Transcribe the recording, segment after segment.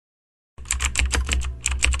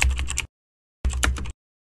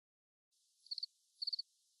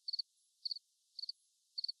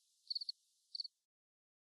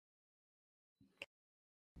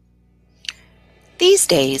These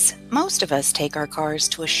days, most of us take our cars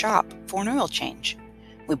to a shop for an oil change.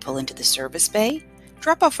 We pull into the service bay,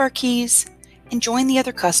 drop off our keys, and join the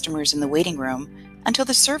other customers in the waiting room until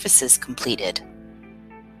the service is completed.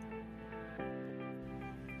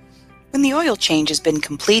 When the oil change has been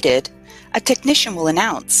completed, a technician will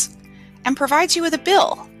announce and provides you with a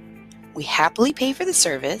bill. We happily pay for the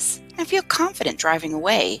service and feel confident driving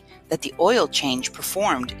away that the oil change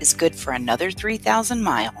performed is good for another 3,000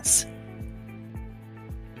 miles.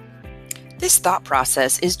 This thought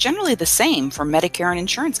process is generally the same for Medicare and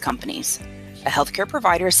insurance companies. A healthcare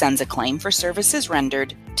provider sends a claim for services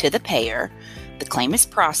rendered to the payer. The claim is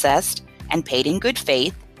processed and paid in good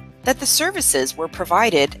faith that the services were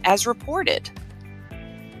provided as reported.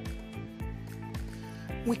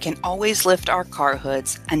 We can always lift our car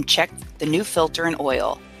hoods and check the new filter and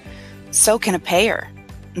oil. So can a payer.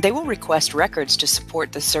 They will request records to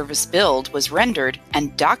support the service billed was rendered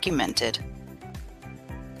and documented.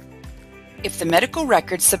 If the medical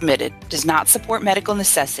record submitted does not support medical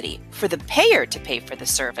necessity for the payer to pay for the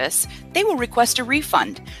service, they will request a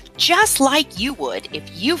refund, just like you would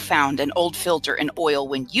if you found an old filter and oil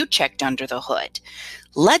when you checked under the hood.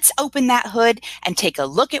 Let's open that hood and take a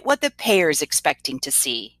look at what the payer is expecting to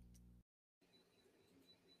see.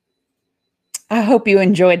 I hope you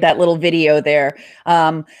enjoyed that little video there.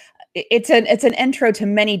 It's an intro to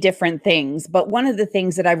many different things, but one of the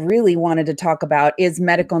things that I really wanted to talk about is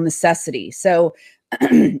medical necessity. So,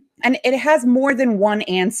 and it has more than one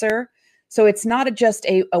answer. So it's not just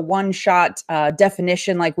a one-shot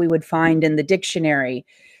definition like we would find in the dictionary.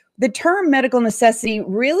 The term medical necessity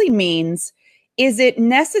really means, is it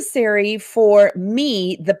necessary for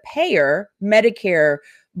me, the payer, Medicare,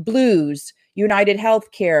 Blues, United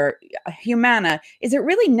Healthcare, Humana, is it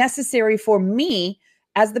really necessary for me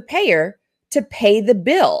as the payer to pay the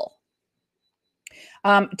bill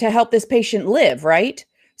to help this patient live, right?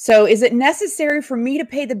 So is it necessary for me to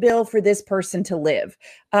pay the bill for this person to live?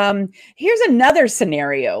 Here's another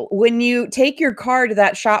scenario. When you take your car to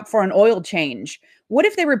that shop for an oil change, what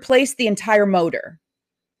if they replace the entire motor?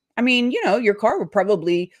 I mean, you know, your car would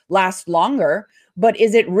probably last longer, but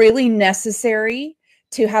is it really necessary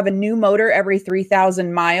to have a new motor every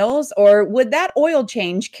 3,000 miles? Or would that oil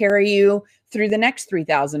change carry you through the next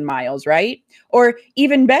 3,000 miles, right? Or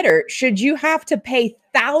even better, should you have to pay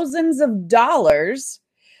thousands of dollars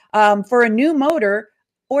for a new motor,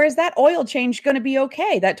 or is that oil change going to be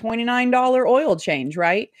okay? That $29 oil change,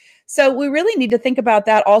 right? So we really need to think about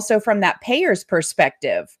that also from that payer's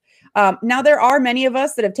perspective. Now, there are many of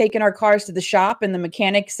us that have taken our cars to the shop and the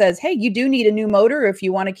mechanic says, hey, you do need a new motor if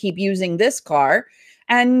you want to keep using this car.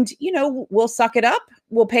 And, you know, we'll suck it up,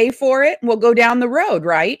 we'll pay for it, and we'll go down the road,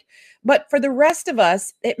 right? But for the rest of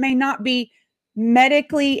us, it may not be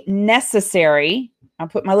medically necessary. I'll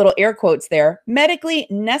put my little air quotes there, medically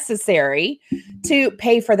necessary to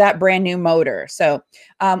pay for that brand new motor. So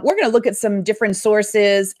we're going to look at some different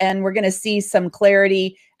sources and we're going to see some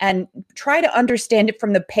clarity and try to understand it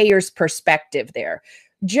from the payer's perspective there.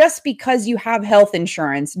 Just because you have health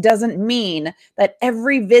insurance doesn't mean that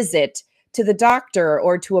every visit to the doctor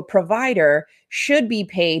or to a provider should be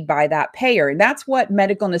paid by that payer. And that's what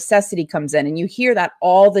medical necessity comes in. And you hear that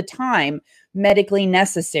all the time, medically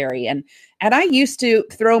necessary. And I used to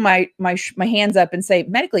throw my hands up and say,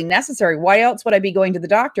 medically necessary, why else would I be going to the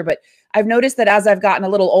doctor? But I've noticed that as I've gotten a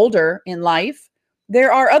little older in life,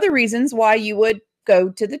 there are other reasons why you would go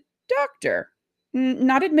to the doctor.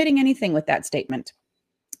 Not admitting anything with that statement.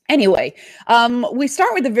 Anyway, we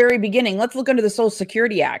start with the very beginning. Let's look under the Social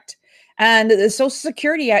Security Act. And the Social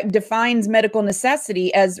Security Act defines medical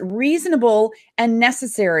necessity as reasonable and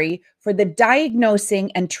necessary for the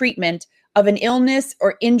diagnosing and treatment of an illness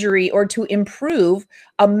or injury or to improve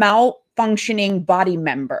a malfunctioning body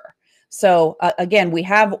member. So again, we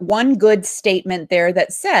have one good statement there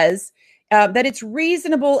that says that it's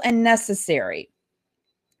reasonable and necessary.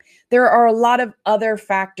 There are a lot of other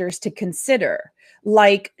factors to consider,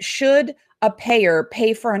 like should a payer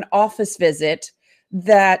pay for an office visit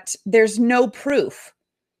that there's no proof,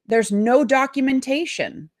 there's no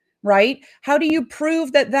documentation, right? How do you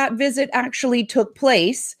prove that that visit actually took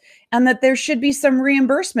place and that there should be some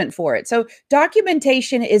reimbursement for it? So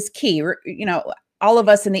documentation is key. You know, all of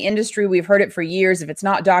us in the industry, we've heard it for years. If it's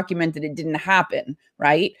not documented, it didn't happen,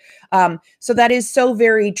 right? So that is so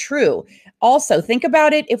very true. Also, think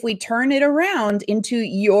about it if we turn it around into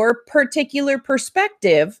your particular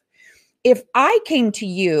perspective. If I came to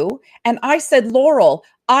you and I said, Laurel,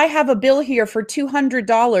 I have a bill here for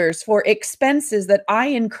 $200 for expenses that I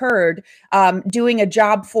incurred doing a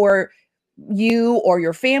job for you or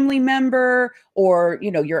your family member or,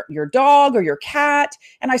 your dog or your cat.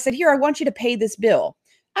 And I said, here, I want you to pay this bill.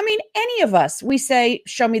 I mean, any of us, we say,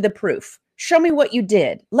 show me the proof. Show me what you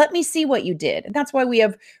did. Let me see what you did. And that's why we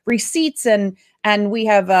have receipts and we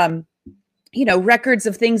have, records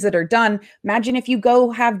of things that are done. Imagine if you go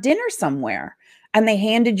have dinner somewhere and they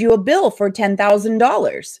handed you a bill for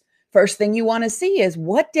 $10,000. First thing you want to see is,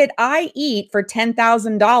 what did I eat for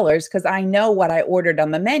 $10,000? Because I know what I ordered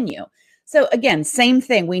on the menu. So again, same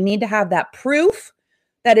thing. We need to have that proof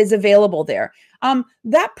that is available there.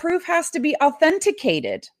 That proof has to be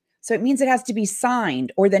authenticated. So it means it has to be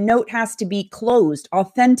signed, or the note has to be closed,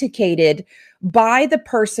 authenticated by the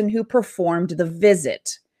person who performed the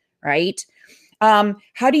visit, right?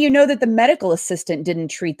 How do you know that the medical assistant didn't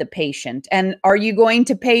treat the patient? And are you going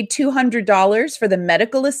to pay $200 for the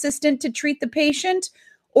medical assistant to treat the patient?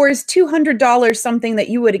 Or is $200 something that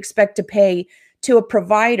you would expect to pay to a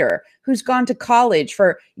provider who's gone to college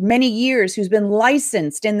for many years, who's been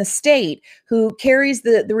licensed in the state, who carries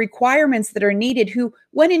the requirements that are needed, who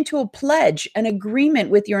went into a pledge, an agreement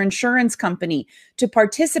with your insurance company to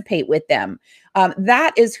participate with them?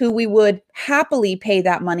 That is who we would happily pay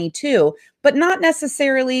that money to, but not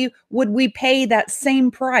necessarily would we pay that same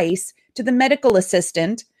price to the medical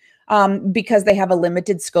assistant because they have a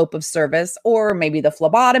limited scope of service, or maybe the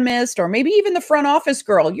phlebotomist, or maybe even the front office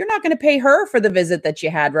girl. You're not going to pay her for the visit that you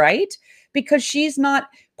had, right? Because she's not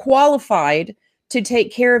qualified to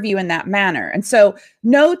take care of you in that manner. And so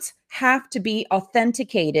notes have to be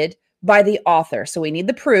authenticated by the author. So we need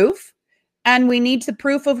the proof, and we need the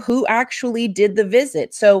proof of who actually did the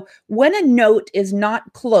visit. So when a note is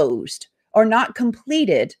not closed or not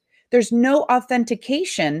completed, there's no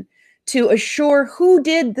authentication to assure who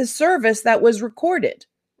did the service that was recorded,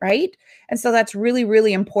 right? And so that's really,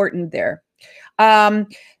 really important there.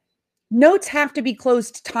 Notes have to be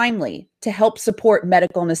closed timely to help support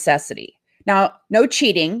medical necessity. Now, no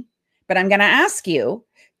cheating, but I'm going to ask you,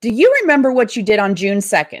 do you remember what you did on June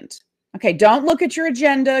 2nd? Okay, don't look at your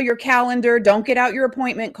agenda, your calendar. Don't get out your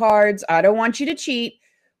appointment cards. I don't want you to cheat.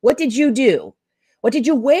 What did you do? What did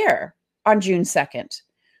you wear on June 2nd?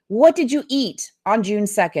 What did you eat on June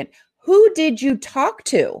 2nd? Who did you talk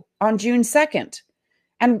to on June 2nd?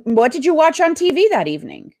 And what did you watch on TV that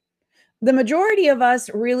evening? The majority of us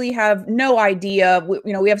really have no idea.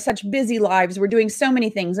 We have such busy lives. We're doing so many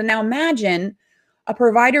things. And now imagine a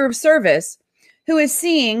provider of service who is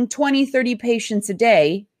seeing 20, 30 patients a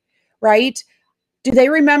day, right? Do they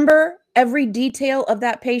remember every detail of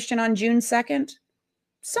that patient on June 2nd?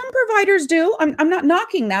 Some providers do. I'm not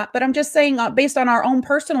knocking that, but I'm just saying based on our own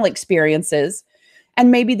personal experiences, and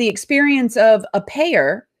maybe the experience of a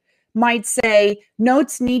payer might say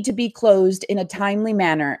notes need to be closed in a timely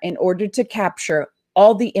manner in order to capture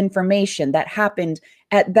all the information that happened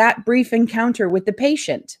at that brief encounter with the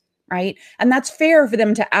patient, right? And that's fair for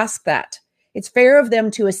them to ask that. It's fair of them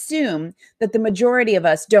to assume that the majority of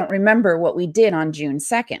us don't remember what we did on June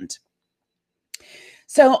 2nd.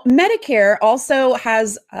 So Medicare also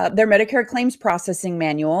has their Medicare claims processing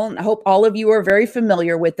manual. And I hope all of you are very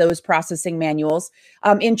familiar with those processing manuals.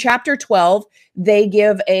 In Chapter 12, they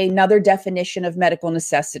give another definition of medical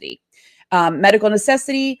necessity. Medical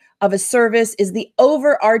necessity of a service is the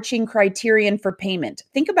overarching criterion for payment.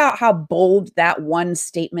 Think about how bold that one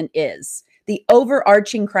statement is. The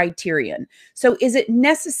overarching criterion. So is it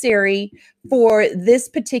necessary for this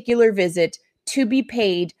particular visit to be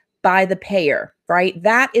paid by the payer, right?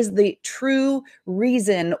 That is the true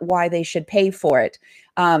reason why they should pay for it.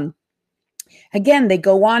 Again, they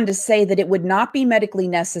go on to say that it would not be medically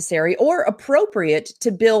necessary or appropriate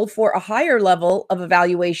to bill for a higher level of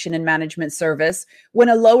evaluation and management service when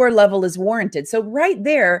a lower level is warranted. So right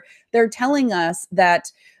there, they're telling us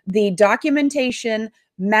that the documentation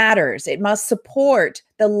matters. It must support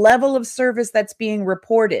the level of service that's being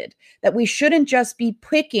reported, that we shouldn't just be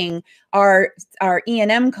picking our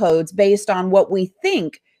E&M codes based on what we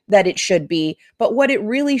think that it should be, but what it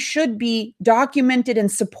really should be documented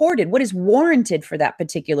and supported, what is warranted for that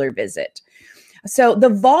particular visit. So the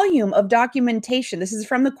volume of documentation, this is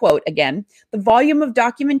from the quote again, the volume of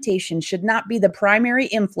documentation should not be the primary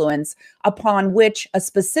influence upon which a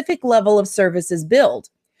specific level of service is billed.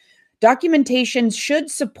 Documentation should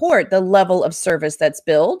support the level of service that's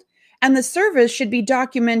billed, and the service should be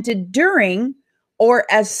documented during or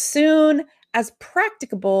as soon as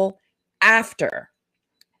practicable after,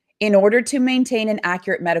 in order to maintain an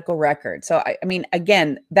accurate medical record. So, I mean,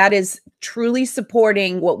 again, that is truly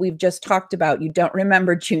supporting what we've just talked about. You don't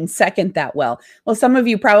remember June 2nd that well. Well, some of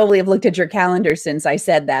you probably have looked at your calendar since I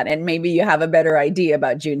said that, and maybe you have a better idea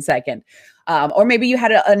about June 2nd. or maybe you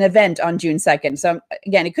had an event on June 2nd. So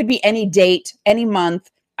again, it could be any date, any month.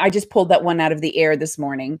 I just pulled that one out of the air this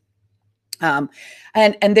morning. And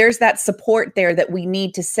there's that support there that we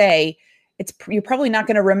need to say, you're probably not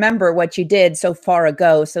going to remember what you did so far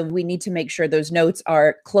ago. So we need to make sure those notes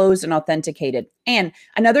are closed and authenticated. And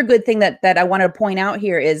another good thing that I want to point out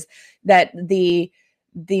here is that the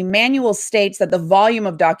manual states that the volume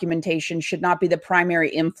of documentation should not be the primary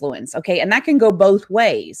influence. Okay. And that can go both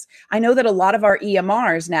ways. I know that a lot of our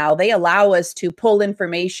EMRs now, they allow us to pull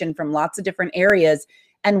information from lots of different areas,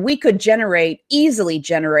 and we could easily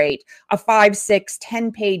generate a 5, 6,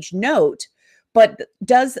 10-page note. But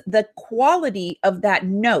does the quality of that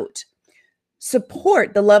note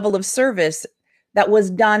support the level of service that was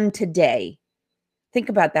done today? Think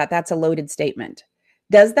about that. That's a loaded statement.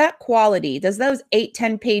 Does that quality, does those 8,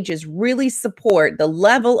 10 pages really support the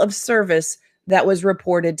level of service that was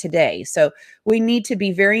reported today? So we need to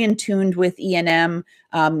be very in tune with E&M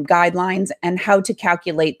guidelines and how to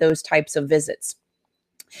calculate those types of visits.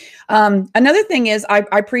 Another thing is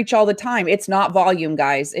I preach all the time. It's not volume,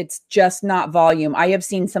 guys. It's just not volume. I have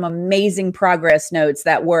seen some amazing progress notes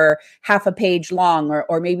that were half a page long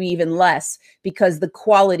or maybe even less because the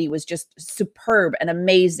quality was just superb and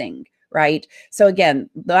amazing, right? So again,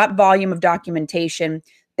 that volume of documentation,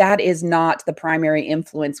 that is not the primary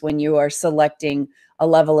influence when you are selecting a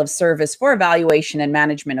level of service for evaluation and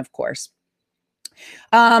management, of course.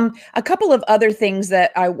 A couple of other things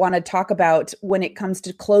that I want to talk about when it comes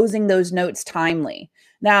to closing those notes timely.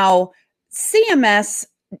 Now, CMS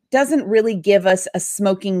doesn't really give us a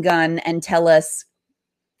smoking gun and tell us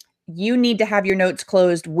you need to have your notes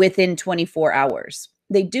closed within 24 hours.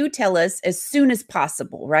 They do tell us as soon as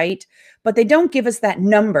possible, right? But they don't give us that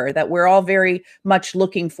number that we're all very much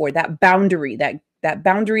looking for, that boundary, that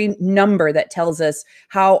boundary number that tells us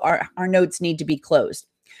how our notes need to be closed.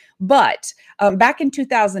 But back in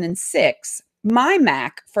 2006,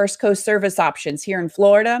 MyMac, First Coast Service Options here in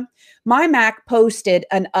Florida, MyMac posted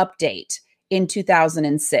an update in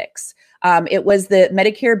 2006. It was the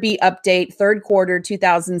Medicare B update, third quarter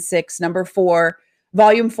 2006, number 4,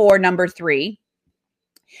 volume 4, number 3.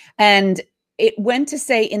 And it went to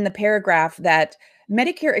say in the paragraph that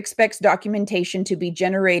Medicare expects documentation to be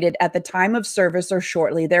generated at the time of service or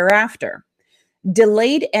shortly thereafter.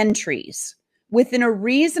 Delayed entries within a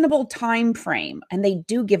reasonable time frame, and they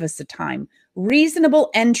do give us a time, reasonable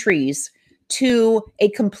entries to a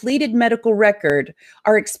completed medical record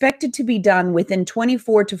are expected to be done within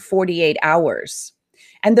 24 to 48 hours.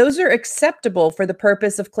 And those are acceptable for the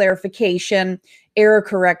purpose of clarification, error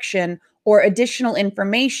correction, or additional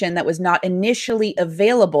information that was not initially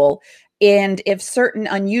available, and if certain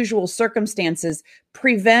unusual circumstances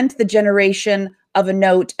prevent the generation of a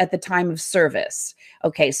note at the time of service.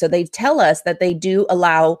 Okay, so they tell us that they do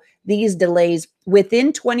allow these delays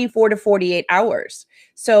within 24 to 48 hours.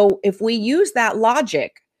 So if we use that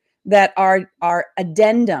logic that our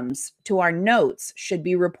addendums to our notes should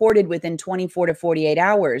be reported within 24 to 48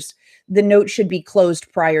 hours, the note should be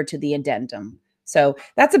closed prior to the addendum. So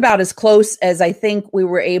that's about as close as I think we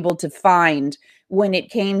were able to find when it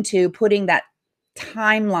came to putting that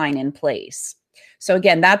timeline in place. So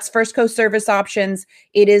again, that's First Coast Service Options.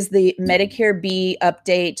 It is the Medicare B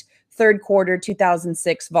update, third quarter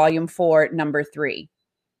 2006, volume 4, number 3.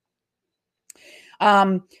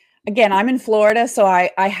 Again, I'm in Florida, so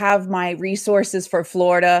I have my resources for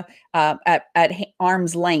Florida at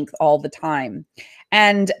arm's length all the time.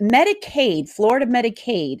 And Medicaid, Florida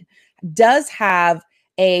Medicaid, does have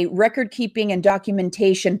a record keeping and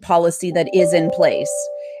documentation policy that is in place.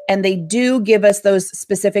 And they do give us those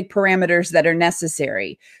specific parameters that are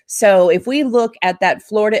necessary. So if we look at that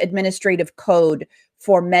Florida Administrative Code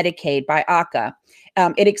for Medicaid by ACA,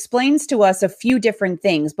 it explains to us a few different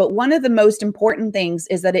things. But one of the most important things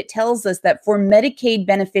is that it tells us that for Medicaid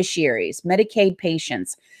beneficiaries, Medicaid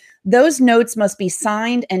patients, those notes must be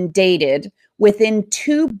signed and dated within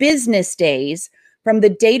 2 business days from the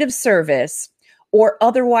date of service or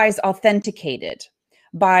otherwise authenticated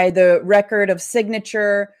by the record of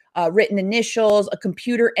signature, written initials, a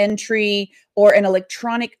computer entry, or an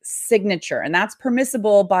electronic signature. And that's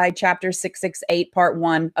permissible by Chapter 668, Part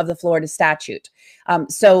 1 of the Florida statute.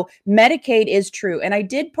 So Medicaid is true. And I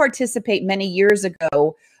did participate many years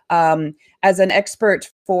ago as an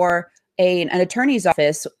expert for an attorney's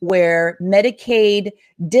office where Medicaid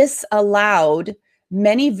disallowed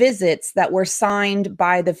many visits that were signed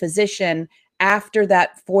by the physician after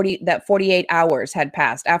that 48 hours had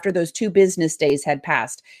passed, after those 2 business days had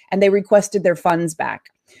passed, and they requested their funds back.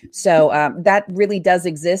 So that really does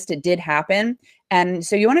exist. It did happen. And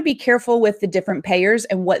so you want to be careful with the different payers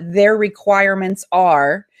and what their requirements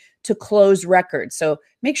are to close records. So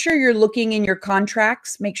make sure you're looking in your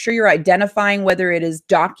contracts, make sure you're identifying whether it is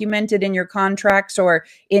documented in your contracts or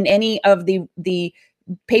in any of the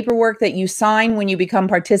paperwork that you sign when you become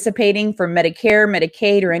participating for Medicare,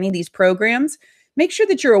 Medicaid, or any of these programs. Make sure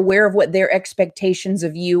that you're aware of what their expectations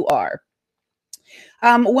of you are.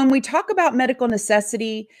 When we talk about medical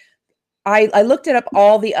necessity, I looked up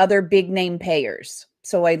all the other big name payers.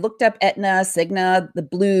 So I looked up Aetna, Cigna, the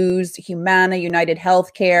Blues, Humana, United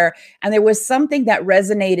Healthcare, and there was something that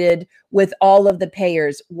resonated with all of the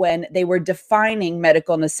payers when they were defining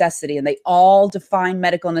medical necessity, and they all define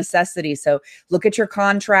medical necessity. So look at your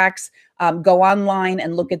contracts, go online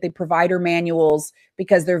and look at the provider manuals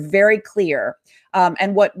because they're very clear.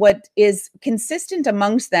 And what is consistent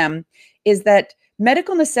amongst them is that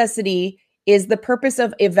medical necessity is the purpose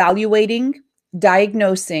of evaluating,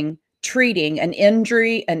 diagnosing, treating an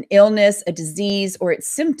injury, an illness, a disease, or its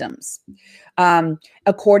symptoms,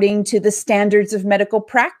 according to the standards of medical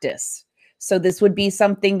practice. So this would be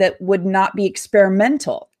something that would not be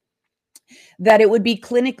experimental, that it would be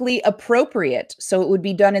clinically appropriate. So it would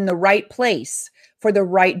be done in the right place, for the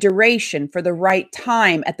right duration, for the right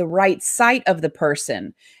time, at the right site of the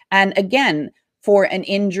person. And again, for an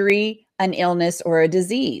injury, an illness, or a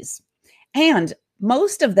disease. And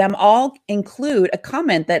most of them all include a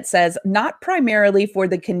comment that says, not primarily for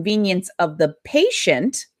the convenience of the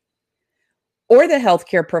patient or the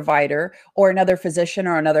healthcare provider or another physician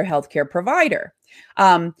or another healthcare provider.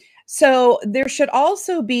 So there should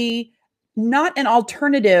also be not an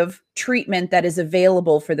alternative treatment that is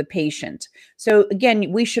available for the patient. So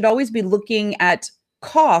again, we should always be looking at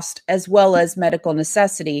cost as well as medical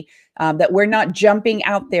necessity, that we're not jumping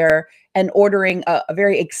out there and ordering a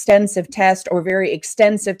very extensive test or very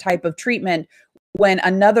extensive type of treatment when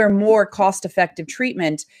another more cost-effective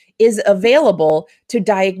treatment is available to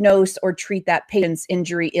diagnose or treat that patient's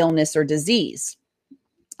injury, illness, or disease.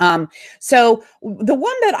 So the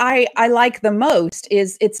one that I like the most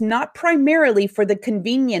is it's not primarily for the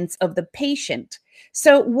convenience of the patient.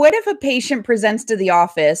 So what if a patient presents to the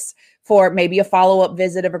office for maybe a follow-up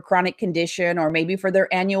visit of a chronic condition, or maybe for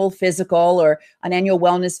their annual physical or an annual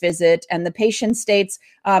wellness visit, and the patient states,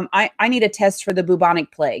 I need a test for the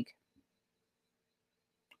bubonic plague.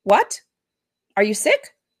 What? Are you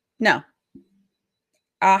sick? No.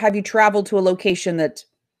 Have you traveled to a location that?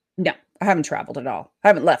 No, I haven't traveled at all. I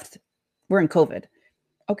haven't left. We're in COVID.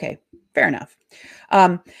 Okay, fair enough.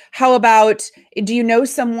 How about, do you know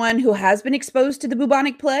someone who has been exposed to the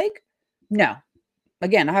bubonic plague? No.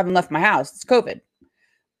 Again, I haven't left my house. It's COVID.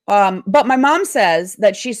 But my mom says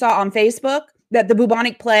that she saw on Facebook that the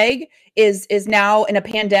bubonic plague is now in a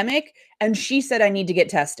pandemic, and she said I need to get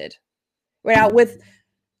tested. Now, with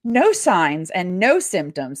no signs and no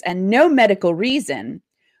symptoms and no medical reason,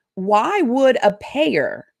 why would a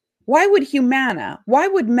payer, why would Humana, why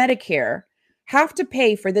would Medicare have to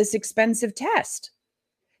pay for this expensive test?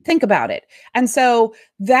 Think about it. And so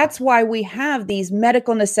that's why we have these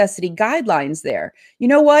medical necessity guidelines there. You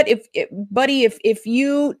know what, if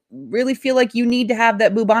you really feel like you need to have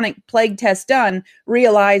that bubonic plague test done,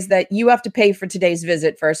 realize that you have to pay for today's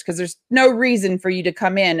visit first, because there's no reason for you to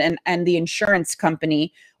come in and the insurance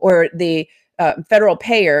company or the federal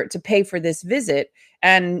payer to pay for this visit.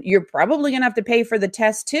 And you're probably going to have to pay for the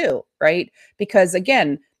test too, right? Because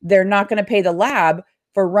again, they're not going to pay the lab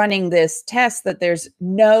for running this test that there's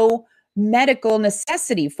no medical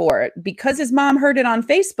necessity for it. Because his mom heard it on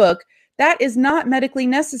Facebook, that is not medically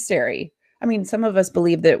necessary. I mean, some of us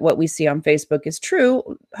believe that what we see on Facebook is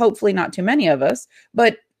true. Hopefully not too many of us,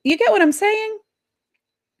 but you get what I'm saying?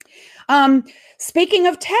 Speaking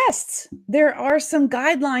of tests, there are some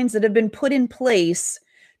guidelines that have been put in place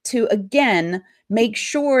to, again, make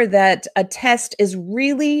sure that a test is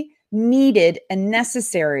really needed and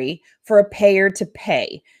necessary for a payer to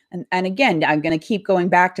pay. And again, I'm going to keep going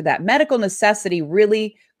back to that. Medical necessity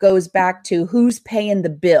really goes back to who's paying the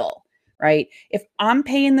bill, right? If I'm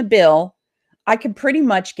paying the bill, I can pretty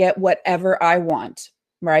much get whatever I want,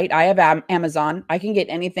 right? I have Amazon. I can get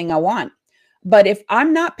anything I want. But if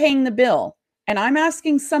I'm not paying the bill and I'm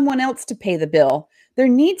asking someone else to pay the bill, there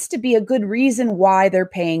needs to be a good reason why they're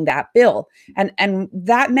paying that bill. And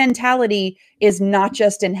that mentality is not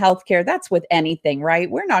just in healthcare. That's with anything, right?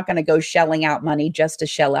 We're not going to go shelling out money just to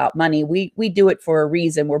shell out money. We do it for a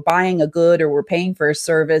reason. We're buying a good or we're paying for a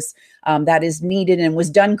service that is needed and was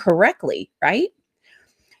done correctly, right?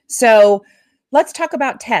 So let's talk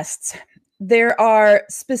about tests. There are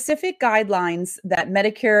specific guidelines that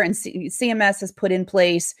Medicare and CMS has put in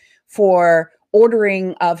place for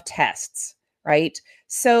ordering of tests, right?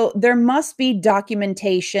 So there must be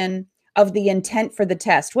documentation of the intent for the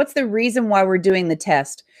test. What's the reason why we're doing the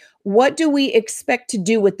test? What do we expect to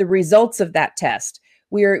do with the results of that test?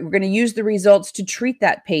 We're going to use the results to treat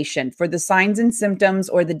that patient for the signs and symptoms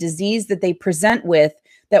or the disease that they present with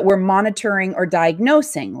that we're monitoring or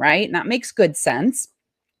diagnosing, right? And that makes good sense.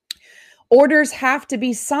 Orders have to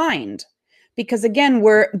be signed because, again,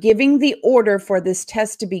 we're giving the order for this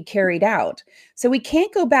test to be carried out. So we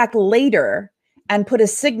can't go back later and put a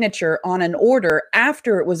signature on an order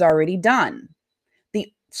after it was already done.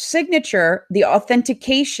 The signature, the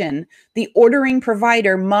authentication, the ordering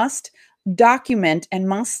provider must document and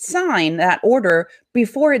must sign that order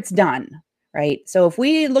before it's done, right? So if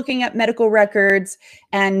we're looking at medical records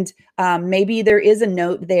and maybe there is a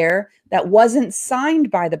note there that wasn't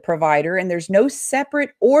signed by the provider and there's no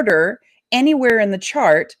separate order anywhere in the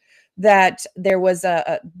chart that there was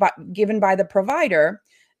given by the provider,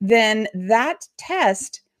 then that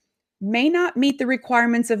test may not meet the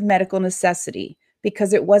requirements of medical necessity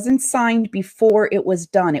because it wasn't signed before it was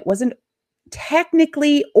done. It wasn't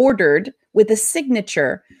technically ordered with a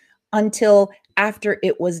signature until after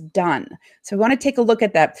it was done. So I want to take a look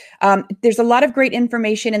at that. There's a lot of great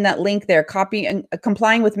information in that link there,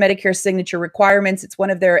 complying with Medicare signature requirements. It's one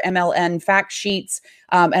of their MLN fact sheets,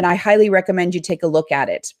 and I highly recommend you take a look at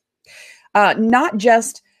it. Not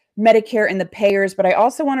just Medicare and the payers, but I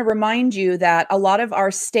also want to remind you that a lot of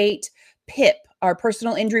our state PIP, our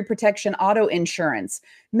personal injury protection auto insurance,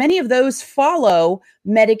 many of those follow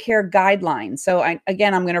Medicare guidelines. So I'm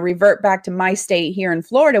going to revert back to my state here in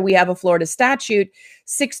Florida. We have a Florida statute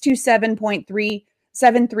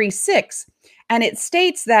 627.3736, and it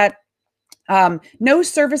states that no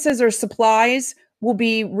services or supplies will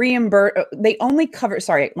be reimbursed. They only cover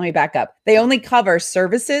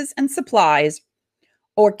services and supplies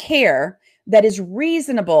or care that is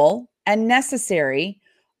reasonable and necessary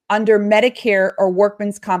under Medicare or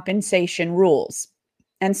workman's compensation rules.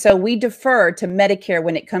 And so we defer to Medicare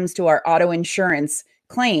when it comes to our auto insurance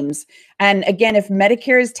claims. And again, if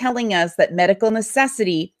Medicare is telling us that medical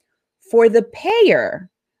necessity for the payer,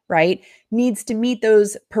 right, needs to meet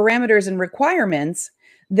those parameters and requirements,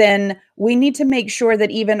 then we need to make sure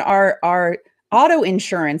that even our auto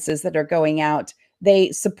insurances that are going out,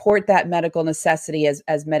 they support that medical necessity as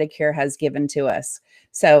Medicare has given to us.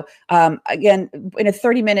 So again, in a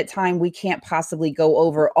 30-minute time, we can't possibly go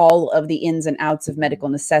over all of the ins and outs of medical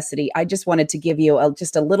necessity. I just wanted to give you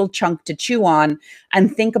just a little chunk to chew on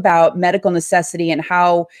and think about medical necessity and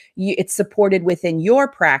how it's supported within your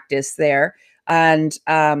practice there, and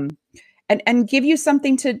give you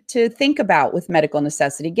something to think about with medical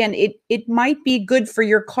necessity. Again, it might be good for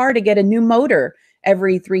your car to get a new motor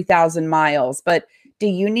every 3,000 miles, but do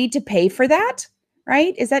you need to pay for that?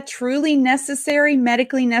 Right? Is that truly necessary,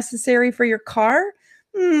 medically necessary for your car?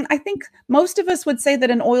 I think most of us would say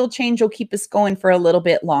that an oil change will keep us going for a little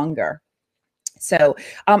bit longer. So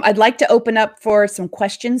I'd like to open up for some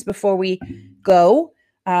questions before we go.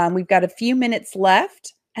 We've got a few minutes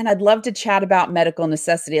left, and I'd love to chat about medical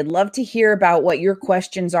necessity. I'd love to hear about what your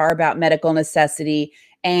questions are about medical necessity.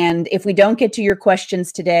 And if we don't get to your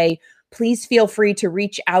questions today, please feel free to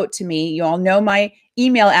reach out to me. You all know my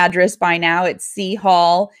email address by now. It's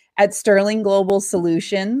chall@Sterling Global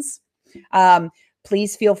Solutions.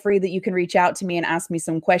 Please feel free that you can reach out to me and ask me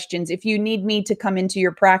some questions. If you need me to come into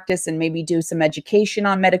your practice and maybe do some education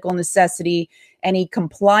on medical necessity, any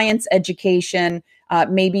compliance education,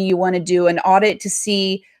 maybe you want to do an audit to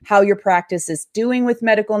see how your practice is doing with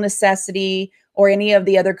medical necessity or any of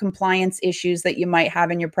the other compliance issues that you might have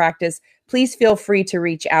in your practice, please feel free to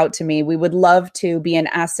reach out to me. We would love to be an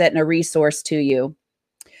asset and a resource to you.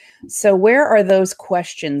 So where are those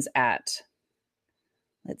questions at?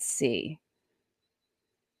 Let's see.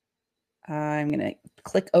 I'm going to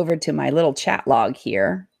click over to my little chat log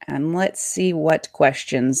here and let's see what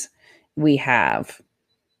questions we have.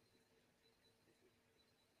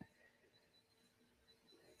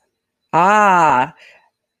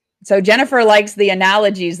 So Jennifer likes the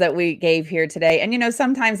analogies that we gave here today. And,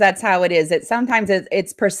 sometimes that's how it is. Sometimes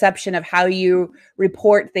it's perception of how you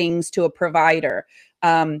report things to a provider.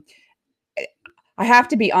 I have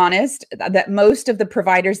to be honest that most of the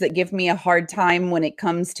providers that give me a hard time when it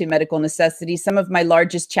comes to medical necessity, some of my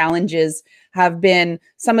largest challenges have been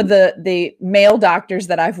some of the male doctors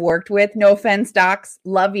that I've worked with. No offense, docs,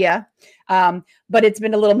 love ya. But it's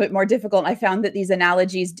been a little bit more difficult. I found that these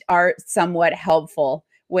analogies are somewhat helpful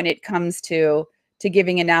when it comes to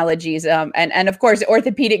giving analogies. And of course,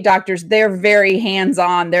 orthopedic doctors, they're very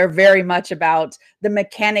hands-on. They're very much about the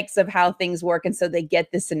mechanics of how things work. And so they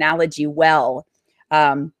get this analogy well.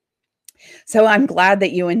 So I'm glad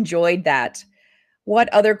that you enjoyed that. What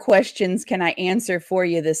other questions can I answer for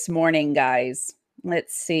you this morning, guys?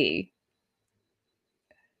 Let's see.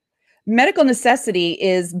 Medical necessity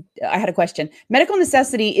is, I had a question. Medical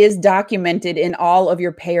necessity is documented in all of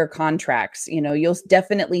your payer contracts. You know, you'll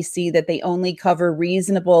definitely see that they only cover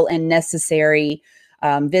reasonable and necessary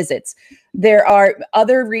visits. There are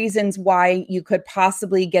other reasons why you could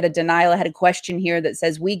possibly get a denial. I had a question here that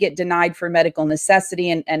says we get denied for medical necessity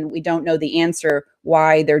and we don't know the answer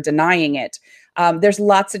why they're denying it. There's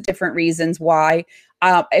lots of different reasons why.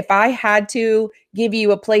 If I had to give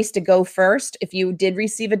you a place to go first, if you did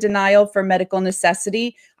receive a denial for medical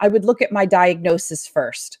necessity, I would look at my diagnosis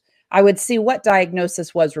first. I would see what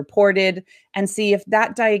diagnosis was reported and see if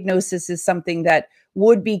that diagnosis is something that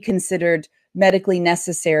would be considered medically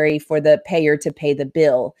necessary for the payer to pay the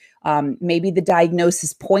bill. Maybe the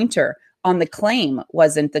diagnosis pointer on the claim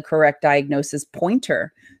wasn't the correct diagnosis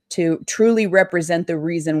pointer to truly represent the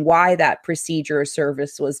reason why that procedure or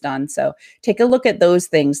service was done. So take a look at those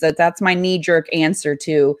things. That's my knee-jerk answer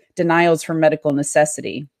to denials for medical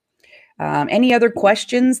necessity. Any other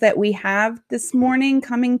questions that we have this morning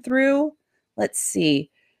coming through? Let's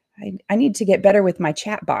see. I need to get better with my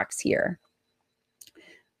chat box here.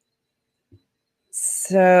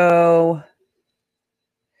 So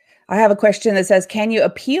I have a question that says, can you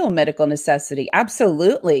appeal medical necessity?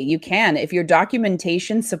 Absolutely, you can. If your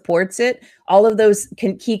documentation supports it, all of those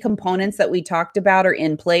key components that we talked about are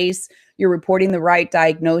in place, you're reporting the right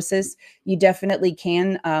diagnosis, you definitely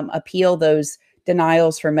can appeal those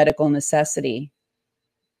denials for medical necessity.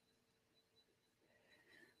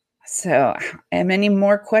 So, any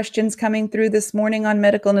more questions coming through this morning on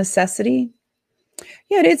medical necessity?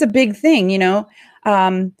 Yeah, it is a big thing, you know,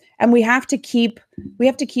 and we have to keep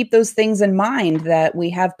those things in mind, that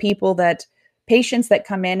we have patients that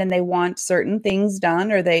come in and they want certain things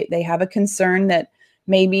done, or they have a concern that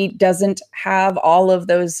maybe doesn't have all of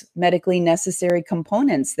those medically necessary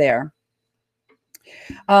components there.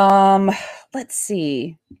 Let's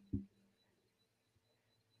see.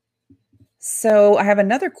 So I have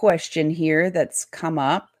another question here that's come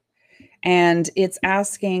up, and it's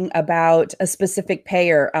asking about a specific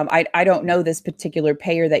payer. I don't know this particular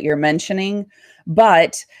payer that you're mentioning,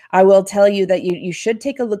 but I will tell you that you should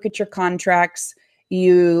take a look at your contracts.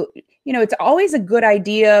 You know, it's always a good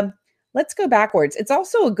idea. Let's go backwards. It's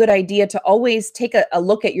also a good idea to always take a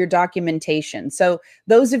look at your documentation. So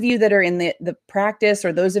those of you that are in the practice,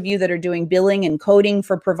 or those of you that are doing billing and coding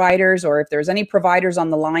for providers, or if there's any providers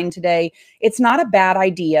on the line today, it's not a bad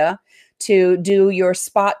idea to do your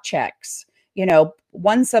spot checks. You know,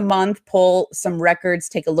 once a month, pull some records,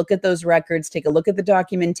 take a look at those records, take a look at the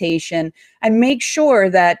documentation, and make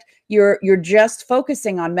sure that you're just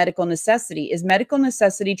focusing on medical necessity. Is medical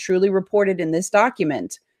necessity truly reported in this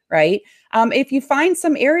document? Right? If you find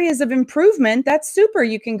some areas of improvement, that's super.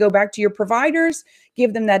 You can go back to your providers,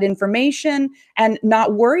 give them that information, and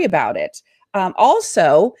not worry about it.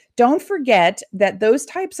 Also, don't forget that those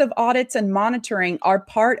types of audits and monitoring are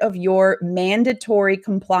part of your mandatory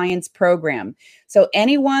compliance program. So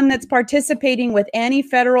anyone that's participating with any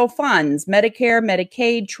federal funds, Medicare,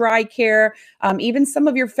 Medicaid, TRICARE, even some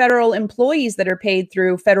of your federal employees that are paid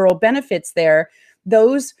through federal benefits there,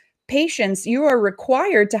 those patients, you are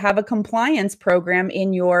required to have a compliance program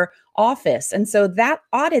in your office. And so that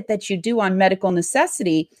audit that you do on medical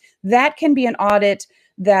necessity, that can be an audit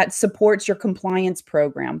that supports your compliance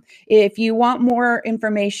program. If you want more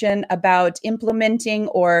information about implementing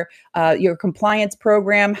or your compliance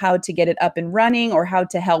program, how to get it up and running, or how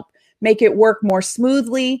to help make it work more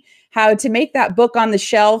smoothly, how to make that book on the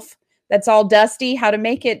shelf that's all dusty, how to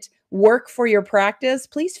make it work for your practice,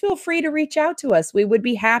 please feel free to reach out to us. We would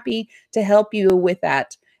be happy to help you with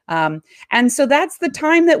that. And so that's the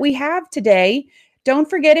time that we have today. Don't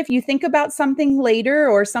forget, if you think about something later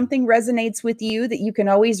or something resonates with you, that you can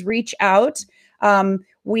always reach out. My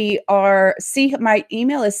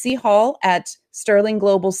email is chall@Sterling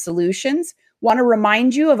Global Solutions. Want to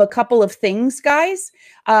remind you of a couple of things, guys.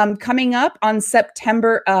 Coming up on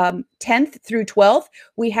September 10th through 12th,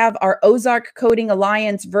 we have our Ozark Coding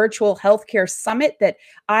Alliance Virtual Healthcare Summit that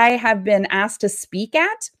I have been asked to speak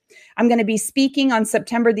at. I'm going to be speaking on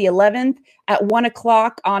September the 11th at 1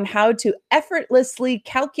 o'clock on how to effortlessly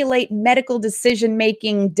calculate medical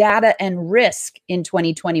decision-making data and risk in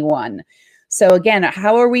 2021. So again,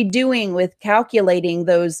 how are we doing with calculating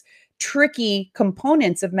those tricky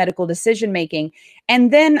components of medical decision-making?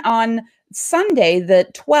 And then on Sunday, the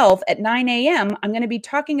 12th at 9 a.m., I'm going to be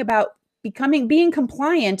talking about being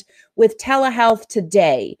compliant with telehealth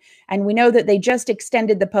today. And we know that they just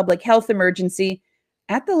extended the public health emergency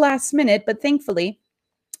at the last minute, but thankfully,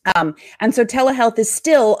 And so telehealth is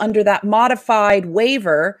still under that modified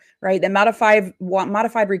waiver, right? The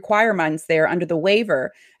modified requirements there under the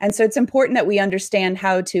waiver. And so it's important that we understand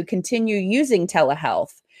how to continue using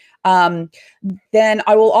telehealth. Then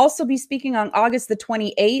I will also be speaking on August the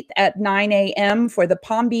 28th at 9 a.m. for the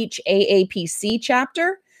Palm Beach AAPC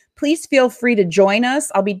chapter. Please feel free to join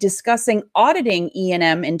us. I'll be discussing auditing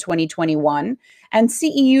E&M in 2021, and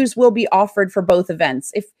CEUs will be offered for both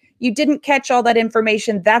events. If you didn't catch all that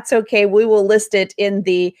information, that's okay. We will list it in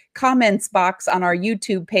the comments box on our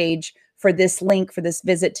YouTube page for this link for this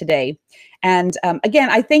visit today. And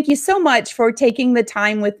again, I thank you so much for taking the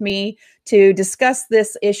time with me to discuss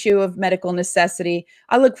this issue of medical necessity.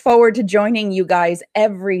 I look forward to joining you guys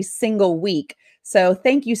every single week. So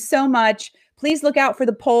thank you so much. Please look out for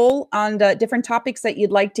the poll on the different topics that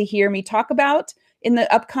you'd like to hear me talk about in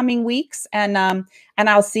the upcoming weeks. And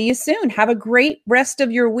I'll see you soon. Have a great rest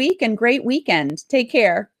of your week and great weekend. Take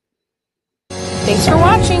care. Thanks for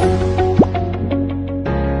watching.